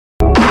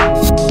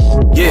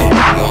Yeah.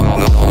 No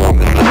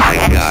longer the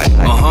nice guy.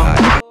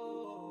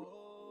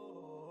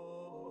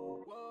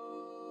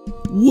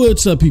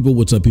 What's up, people?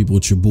 What's up, people?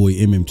 It's your boy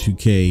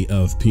MM2K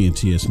of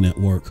PNTS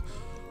Network,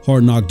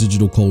 Hard Knock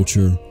Digital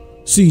Culture,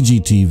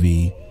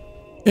 CGTV,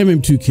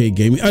 MM2K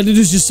Gaming.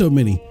 There's just so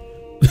many.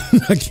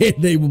 I can't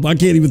name them. I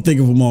can't even think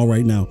of them all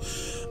right now.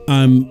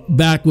 I'm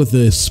back with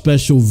a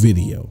special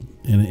video,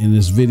 and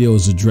this video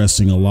is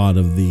addressing a lot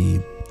of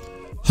the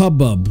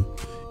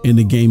hubbub in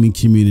the gaming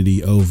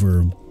community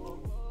over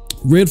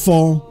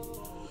Redfall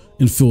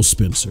and Phil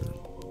Spencer.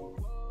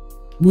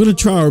 We're going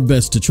to try our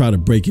best to try to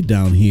break it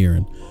down here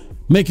and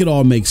make it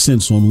all make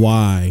sense on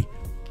why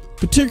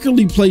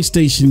particularly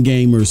PlayStation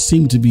gamers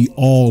seem to be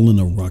all in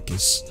a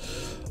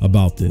ruckus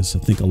about this. I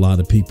think a lot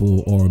of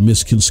people are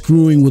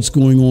misconstruing what's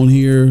going on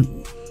here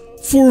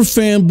for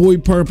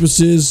fanboy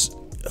purposes.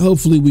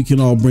 Hopefully we can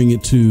all bring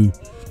it to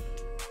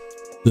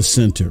the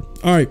center.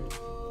 All right.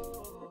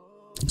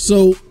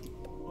 So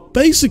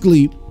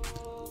basically,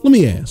 let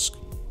me ask,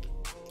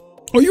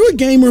 are you a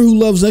gamer who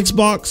loves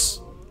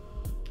Xbox?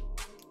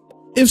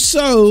 If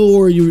so,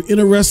 or you're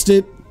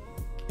interested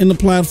in the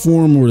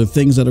platform or the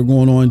things that are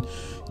going on,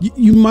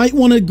 you might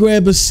want to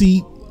grab a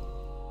seat,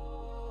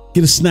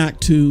 get a snack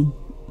too.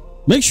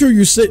 Make sure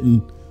you're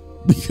sitting,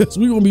 because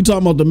we're going to be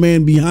talking about the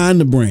man behind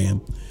the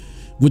brand,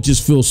 which is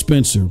Phil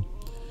Spencer,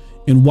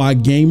 and why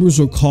gamers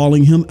are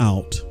calling him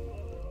out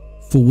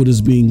for what is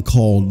being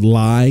called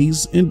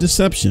lies and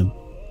deception.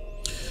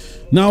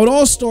 Now, it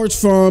all starts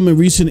from a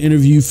recent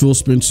interview Phil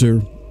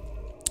Spencer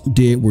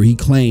did where he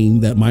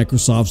claimed that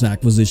Microsoft's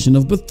acquisition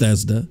of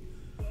Bethesda,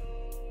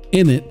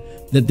 in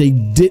it, that they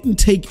didn't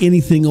take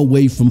anything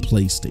away from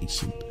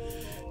PlayStation,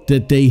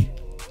 that they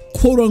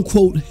quote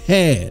unquote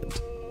had.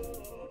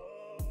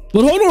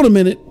 But hold on a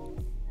minute.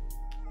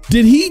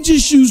 Did he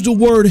just use the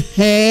word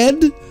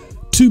had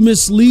to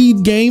mislead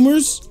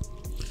gamers?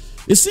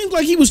 It seems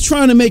like he was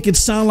trying to make it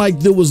sound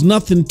like there was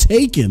nothing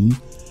taken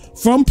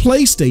from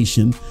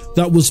PlayStation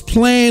that was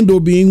planned or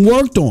being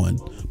worked on.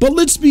 But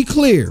let's be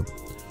clear.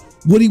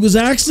 What he was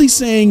actually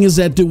saying is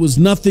that there was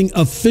nothing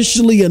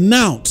officially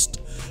announced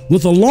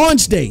with a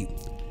launch date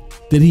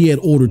that he had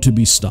ordered to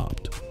be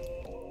stopped.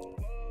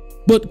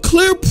 But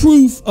clear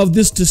proof of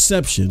this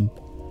deception,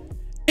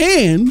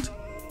 and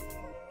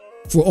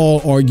for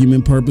all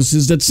argument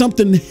purposes, that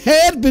something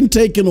had been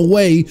taken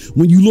away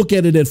when you look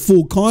at it at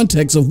full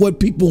context of what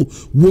people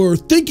were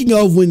thinking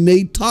of when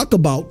they talk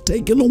about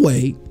taking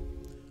away.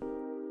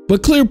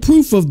 But clear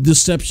proof of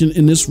deception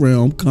in this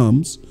realm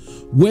comes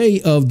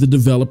way of the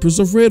developers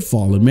of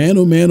Redfall. And man,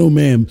 oh man, oh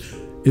man,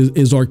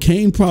 is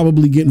Arcane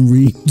probably getting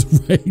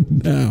reamed right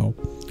now.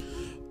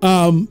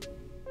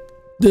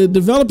 The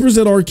developers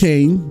at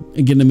Arcane,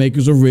 again, the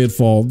makers of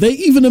Redfall, they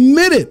even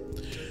admitted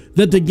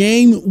that the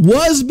game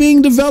was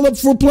being developed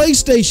for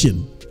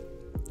PlayStation,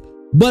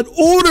 but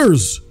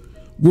orders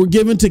were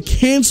given to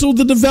cancel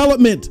the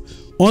development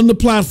on the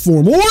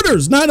platform.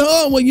 Orders, not,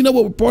 oh, well, you know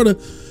what, we're part of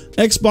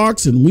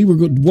Xbox and we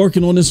were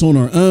working on this on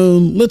our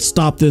own. Let's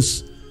stop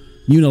this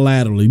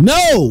unilaterally.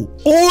 No,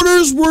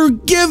 orders were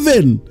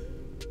given,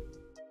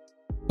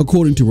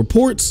 according to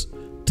reports,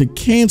 to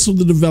cancel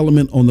the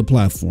development on the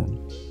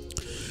platform.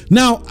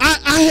 Now,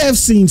 I have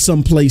seen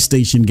some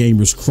PlayStation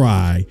gamers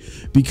cry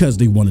because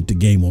they wanted the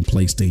game on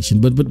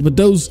PlayStation, but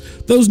those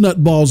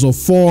nutballs are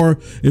far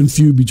and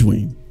few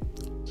between.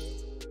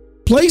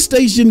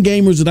 PlayStation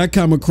gamers that I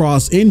come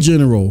across in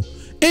general,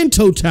 in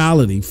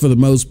totality for the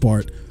most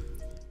part,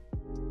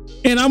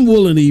 and I'm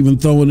willing to even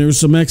throw in there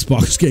some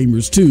Xbox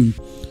gamers too,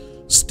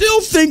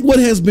 still think what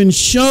has been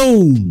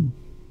shown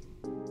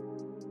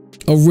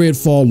of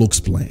Redfall looks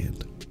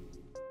bland.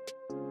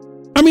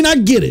 I mean, I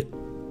get it.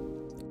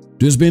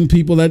 There's been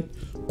people that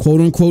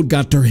quote unquote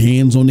got their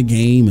hands on the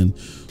game, and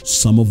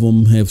some of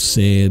them have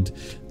said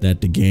that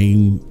the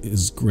game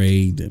is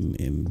great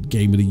and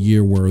game of the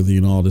year worthy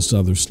and all this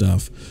other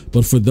stuff.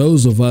 But for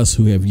those of us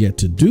who have yet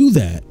to do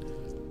that,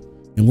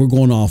 and we're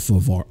going off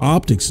of our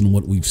optics and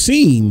what we've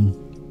seen,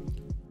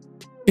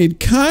 it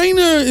kind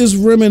of is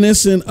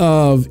reminiscent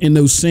of, in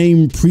those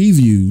same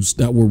previews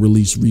that were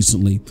released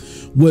recently,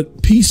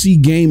 what PC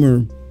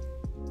Gamer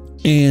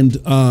and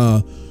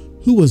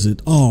who was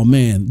it? Oh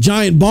man,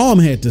 Giant Bomb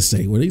had to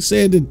say, where they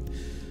said that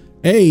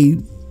A,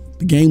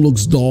 the game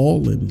looks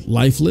dull and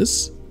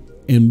lifeless,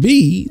 and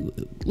B,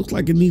 it looks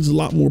like it needs a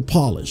lot more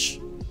polish.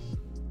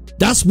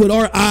 That's what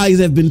our eyes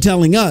have been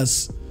telling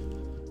us.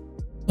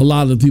 A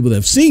lot of the people that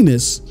have seen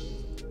this,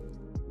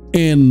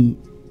 and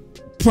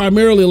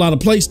primarily a lot of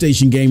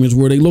PlayStation gamers,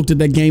 where they looked at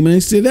that game and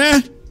they said,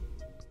 eh.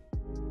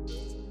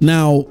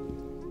 Now,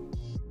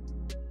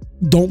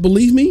 don't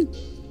believe me?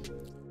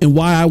 And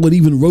why I would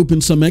even rope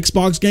in some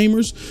Xbox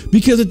gamers?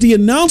 Because at the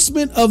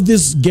announcement of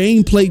this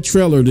gameplay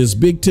trailer, this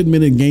big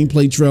 10-minute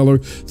gameplay trailer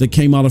that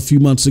came out a few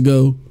months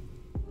ago,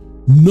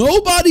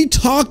 nobody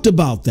talked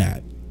about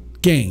that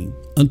game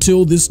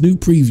until this new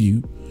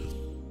preview.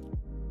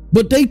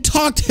 But they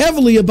talked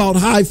heavily about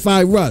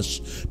Hi-Fi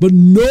Rush, but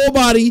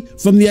nobody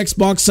from the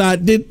Xbox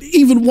side did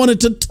even wanted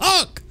to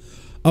talk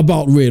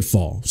about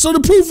Redfall. So the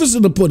proof is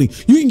in the pudding.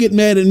 You can get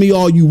mad at me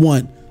all you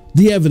want.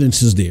 The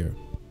evidence is there.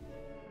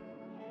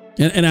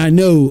 And I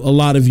know a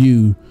lot of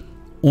you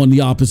on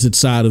the opposite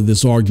side of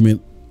this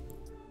argument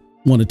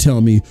want to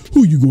tell me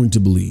who you're going to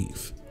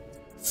believe,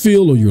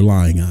 Phil or your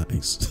lying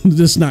eyes.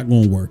 That's not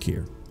going to work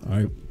here. All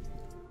right.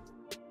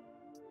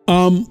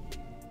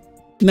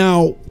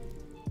 Now,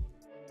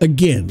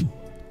 again,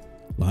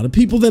 a lot of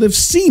people that have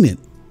seen it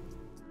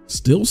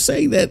still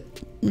say that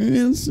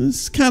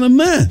it's kind of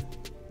meh.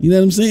 You know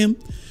what I'm saying?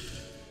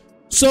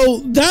 So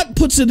that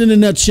puts it in a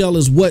nutshell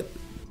as what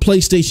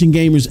PlayStation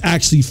gamers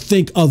actually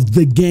think of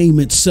the game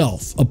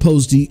itself,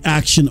 opposed to the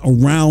action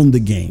around the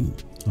game.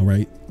 All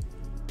right.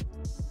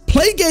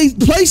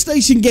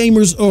 PlayStation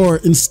gamers are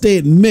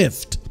instead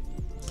miffed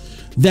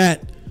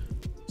that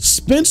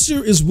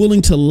Spencer is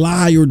willing to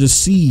lie or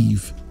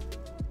deceive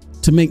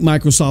to make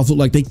Microsoft look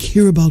like they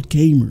care about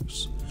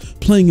gamers,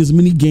 playing as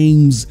many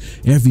games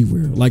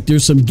everywhere. Like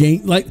there's some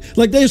game, like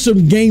there's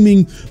some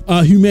gaming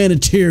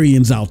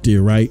humanitarians out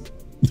there, right?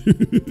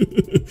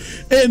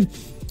 And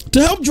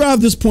to help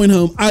drive this point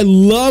home, I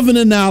love an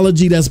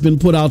analogy that's been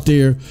put out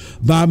there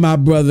by my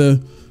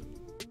brother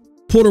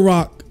Porter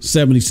Rock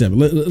 77.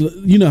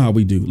 You know how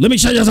we do. Let me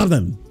show you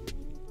something.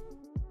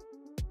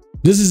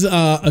 This is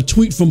a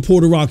tweet from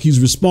Porter Rock. He's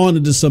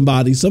responded to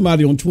somebody.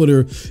 Somebody on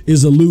Twitter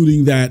is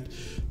alluding that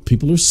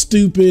people are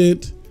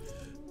stupid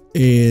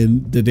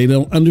and that they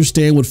don't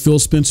understand what Phil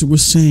Spencer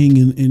was saying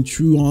in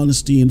true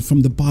honesty and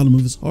from the bottom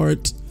of his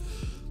heart.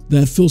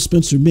 That Phil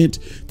Spencer meant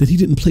that he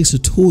didn't place a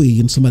toy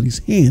in somebody's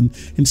hand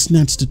and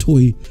snatch the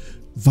toy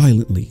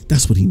violently.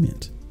 That's what he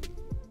meant.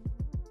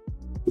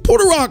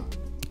 Porter Rock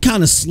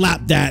kind of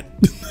slapped that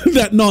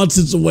that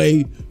nonsense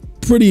away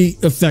pretty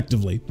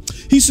effectively.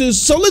 He says,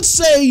 so let's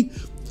say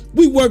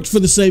we worked for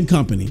the same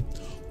company.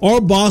 Our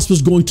boss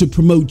was going to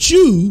promote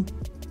you,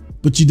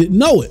 but you didn't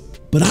know it,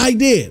 but I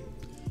did.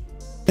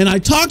 And I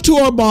talked to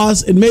our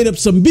boss and made up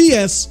some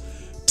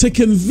BS to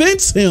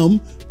convince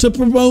him to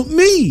promote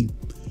me.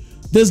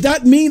 Does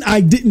that mean I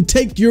didn't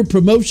take your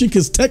promotion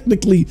because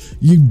technically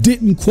you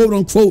didn't, quote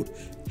unquote,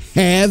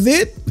 have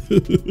it?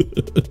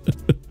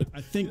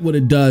 I think what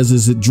it does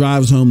is it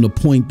drives home the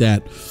point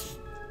that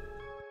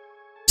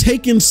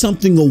taking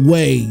something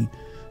away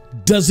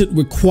doesn't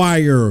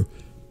require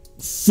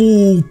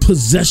full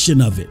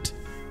possession of it.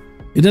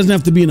 It doesn't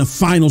have to be in a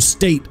final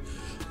state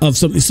of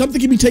something.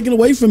 Something can be taken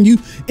away from you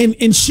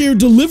in sheer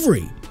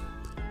delivery.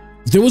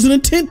 If there was an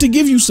intent to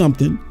give you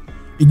something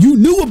and you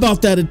knew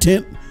about that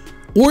intent,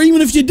 or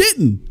even if you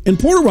didn't, in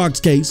Porter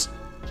Rock's case,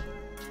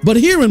 but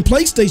here in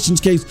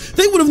PlayStation's case,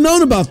 they would have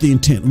known about the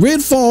intent.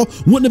 Redfall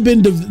wouldn't have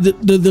been,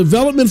 the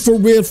development for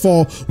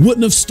Redfall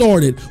wouldn't have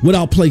started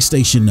without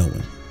PlayStation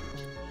knowing,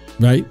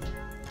 right?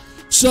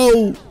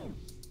 So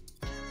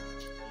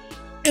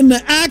in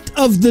the act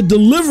of the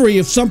delivery,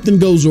 if something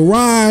goes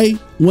awry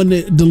when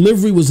the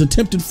delivery was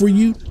attempted for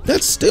you,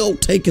 that's still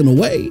taken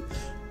away.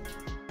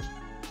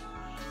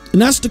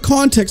 And that's the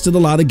context that a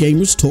lot of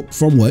gamers took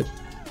from what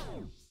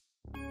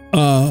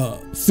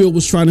Phil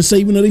was trying to say,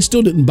 even though they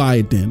still didn't buy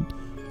it then.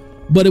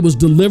 But it was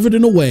delivered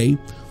in a way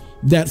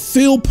that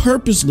Phil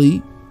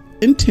purposely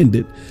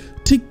intended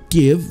to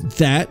give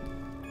that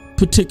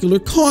particular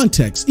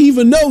context,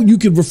 even though you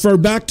could refer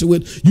back to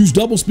it, use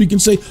doublespeak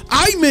and say,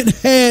 I meant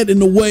had in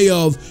the way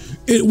of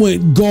it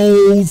went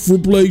gold for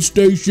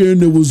PlayStation.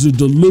 There was a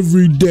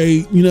delivery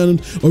date, you know,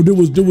 or there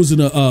was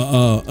an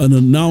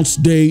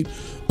announced date,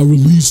 a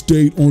release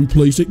date on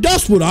PlayStation.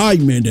 That's what I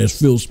meant as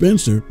Phil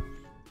Spencer.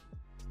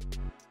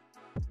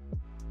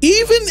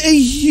 Even a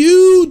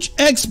huge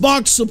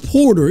Xbox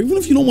supporter, even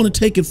if you don't want to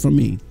take it from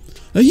me,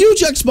 a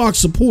huge Xbox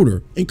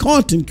supporter and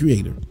content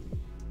creator,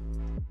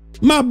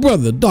 my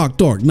brother, Doc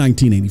Dark,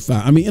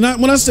 1985. I mean,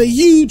 and when I say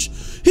huge,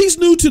 he's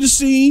new to the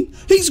scene.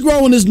 He's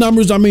growing his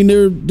numbers. I mean,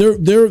 they're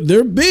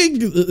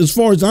big as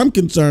far as I'm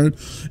concerned.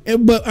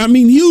 But I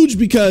mean, huge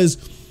because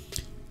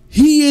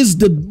he is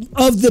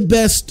of the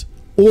best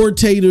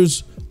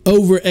orators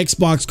over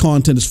Xbox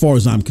content as far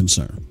as I'm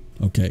concerned.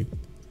 Okay.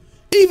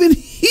 Even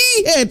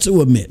he had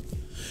to admit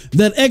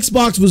that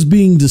Xbox was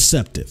being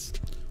deceptive.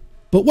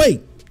 But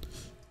wait,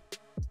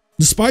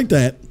 despite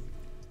that,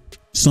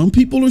 some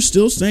people are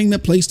still saying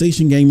that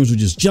PlayStation gamers are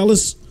just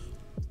jealous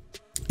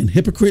and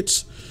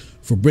hypocrites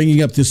for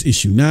bringing up this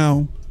issue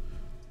now.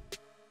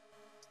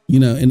 You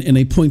know, and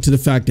they point to the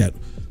fact that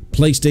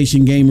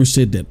PlayStation gamers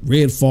said that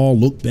Redfall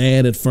looked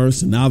bad at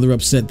first and now they're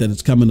upset that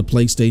it's coming to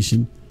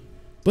PlayStation.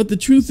 But the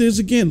truth is,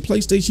 again,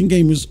 PlayStation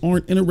gamers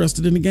aren't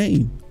interested in the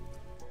game.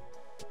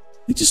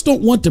 They just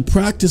don't want the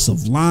practice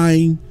of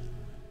lying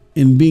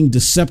and being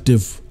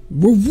deceptive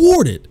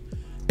rewarded,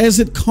 as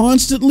it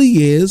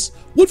constantly is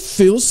with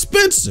Phil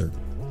Spencer.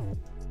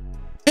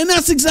 And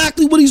that's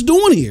exactly what he's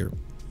doing here.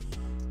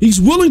 He's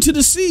willing to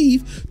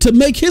deceive to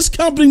make his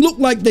company look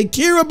like they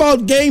care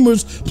about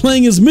gamers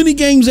playing as many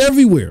games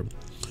everywhere.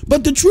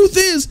 But the truth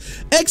is,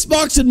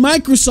 Xbox and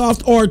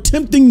Microsoft are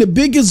attempting the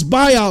biggest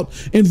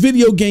buyout in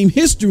video game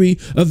history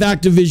of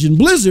Activision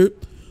Blizzard.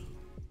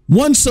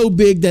 One so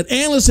big that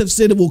analysts have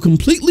said it will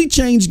completely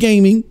change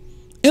gaming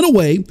in a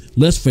way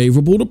less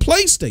favorable to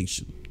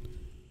PlayStation.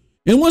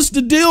 And once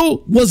the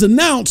deal was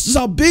announced, this is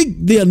how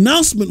big the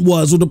announcement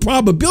was, or the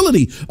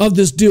probability of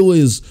this deal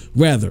is,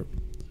 rather.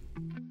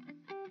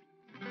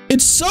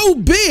 It's so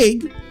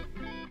big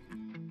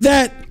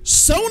that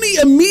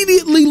Sony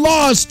immediately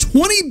lost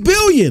 $20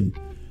 billion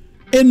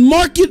in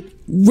market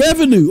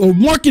revenue, or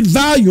market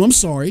value, I'm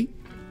sorry,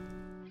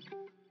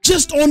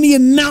 just on the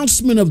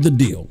announcement of the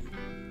deal.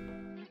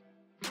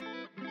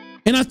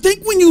 And I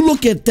think when you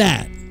look at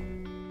that,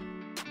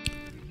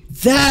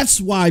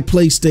 that's why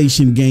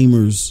PlayStation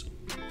gamers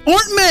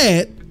aren't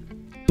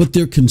mad, but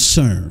they're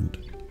concerned.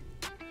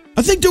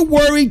 I think they're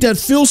worried that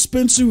Phil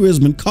Spencer, who has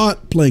been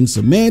caught playing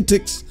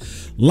semantics,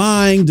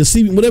 lying,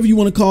 deceiving, whatever you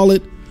want to call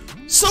it,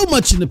 so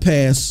much in the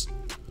past,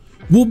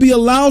 will be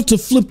allowed to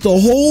flip the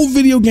whole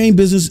video game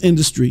business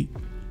industry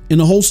and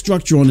the whole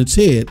structure on its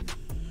head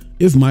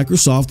if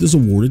Microsoft is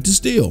awarded this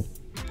deal.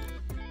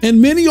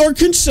 And many are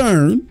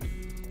concerned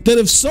that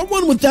if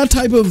someone with that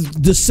type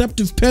of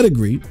deceptive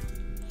pedigree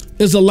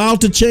is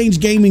allowed to change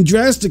gaming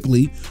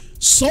drastically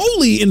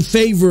solely in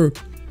favor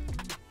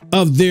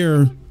of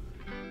their,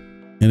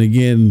 and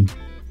again,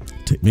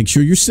 make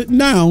sure you're sitting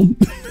down,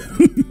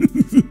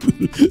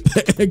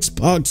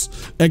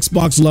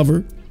 Xbox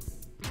lover,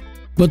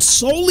 but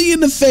solely in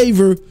the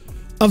favor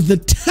of the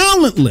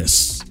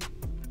talentless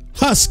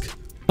husk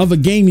of a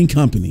gaming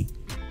company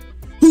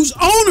whose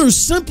owner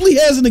simply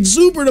has an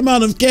exuberant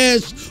amount of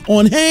cash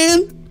on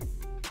hand.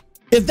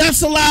 If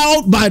that's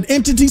allowed by an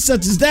entity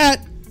such as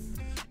that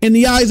in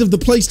the eyes of the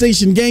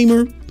PlayStation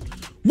gamer,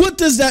 what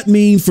does that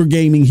mean for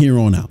gaming here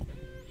on out?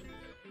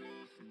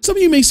 Some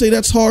of you may say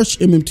that's harsh,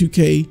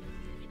 MM2K,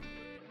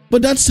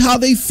 but that's how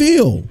they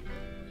feel.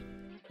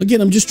 Again,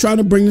 I'm just trying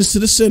to bring this to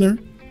the center and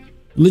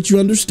let you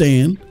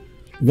understand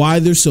why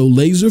they're so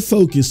laser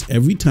focused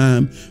every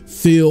time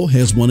Phil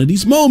has one of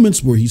these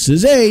moments where he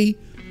says A,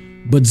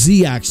 but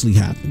Z actually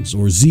happens,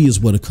 or Z is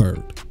what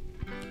occurred.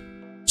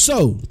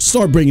 So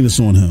start bringing this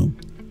on home.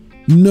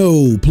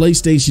 No,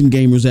 PlayStation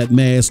gamers at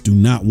mass do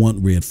not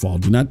want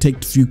Redfall. Do not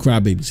take the few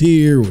crybabies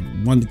here, or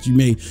one that you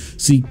may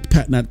see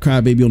patting that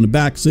crybaby on the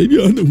back, say,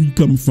 yeah, I know where you're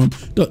coming from.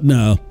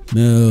 No,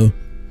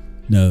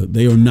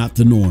 they are not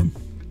the norm.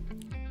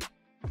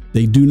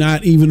 They do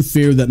not even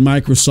fear that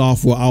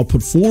Microsoft will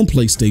outperform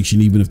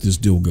PlayStation even if this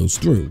deal goes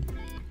through.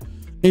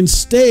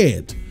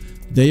 Instead,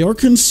 they are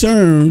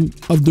concerned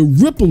of the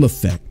ripple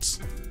effects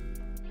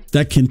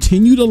that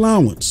continued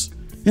allowance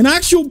and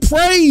actual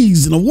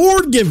praise and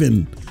award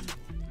given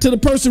to the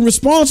person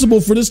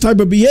responsible for this type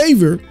of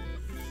behavior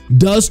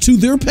does to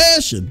their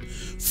passion.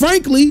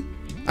 Frankly,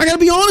 I gotta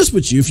be honest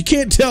with you. If you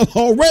can't tell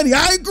already,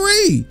 I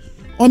agree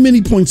on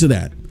many points of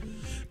that.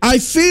 I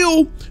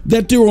feel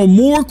that there are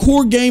more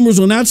core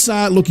gamers on that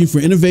side looking for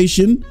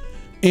innovation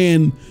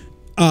and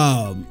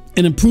an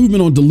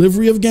improvement on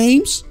delivery of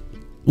games.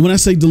 When I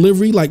say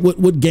delivery, like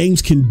what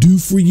games can do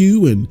for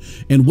you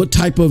and what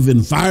type of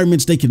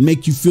environments they can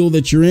make you feel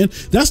that you're in.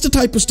 That's the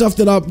type of stuff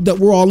that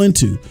we're all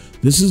into.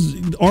 This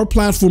is our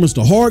platform is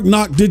the Hard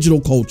Knock Digital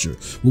Culture,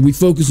 where we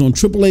focus on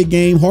AAA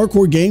game,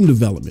 hardcore game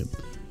development.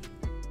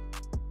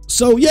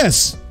 So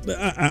yes,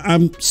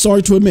 I'm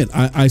sorry to admit,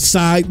 I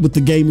side with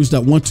the gamers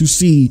that want to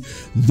see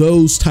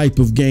those type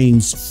of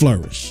games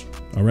flourish.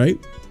 All right.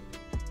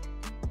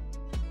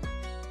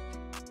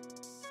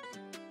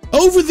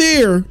 Over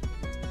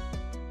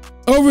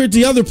at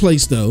the other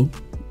place, though,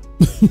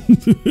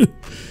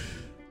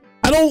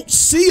 I don't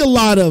see a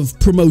lot of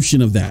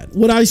promotion of that.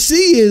 What I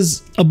see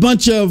is a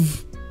bunch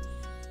of,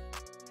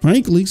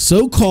 frankly,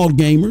 so-called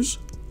gamers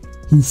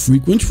who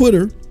frequent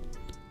Twitter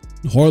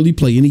and hardly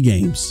play any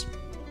games.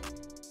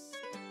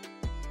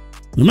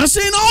 I'm not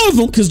saying all of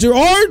them, because there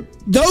are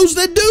those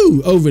that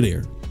do over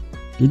there.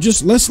 They're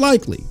just less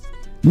likely.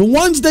 And the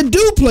ones that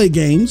do play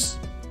games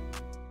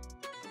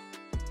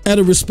at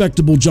a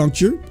respectable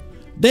juncture,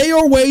 they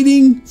are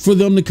waiting for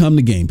them to come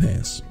to Game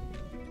Pass.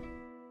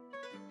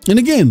 And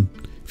again,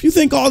 if you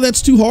think, oh,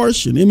 that's too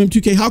harsh, and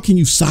MM2K, how can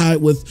you side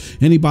with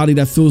anybody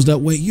that feels that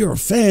way? You're a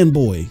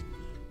fanboy.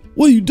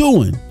 What are you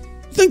doing?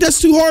 You think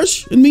that's too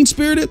harsh and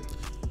mean-spirited?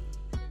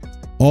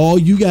 All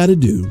you got to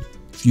do,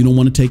 if you don't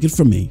want to take it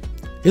from me,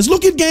 is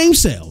look at game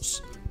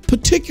sales,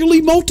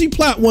 particularly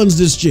multi-plat ones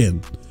this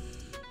gen.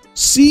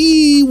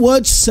 See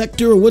what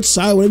sector or what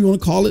side, whatever you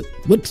want to call it,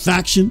 what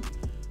faction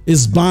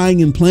is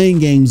buying and playing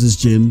games this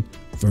gen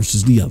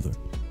versus the other.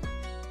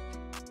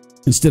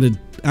 Instead of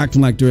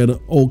acting like they're at an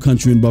old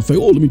country and buffet.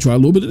 Oh, let me try a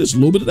little bit of this, a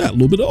little bit of that, a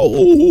little bit of,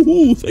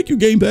 oh, thank you,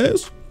 Game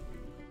Pass.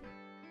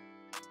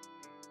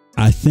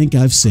 I think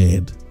I've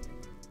said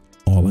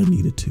all I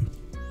needed to.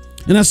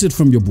 And that's it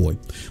from your boy.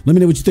 Let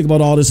me know what you think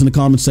about all this in the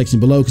comment section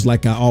below, because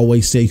like I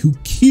always say, who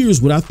cares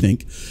what I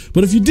think?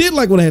 But if you did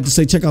like what I had to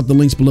say, check out the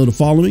links below to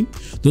follow me.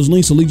 Those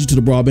links will lead you to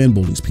the Broadband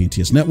Bullies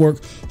PNTS Network,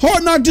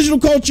 Hard Knock Digital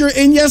Culture,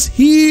 and yes,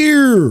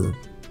 here,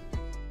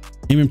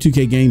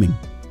 MM2K Gaming.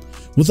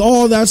 With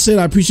all that said,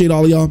 I appreciate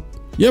all of y'all.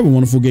 You have a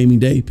wonderful gaming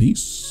day.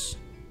 Peace.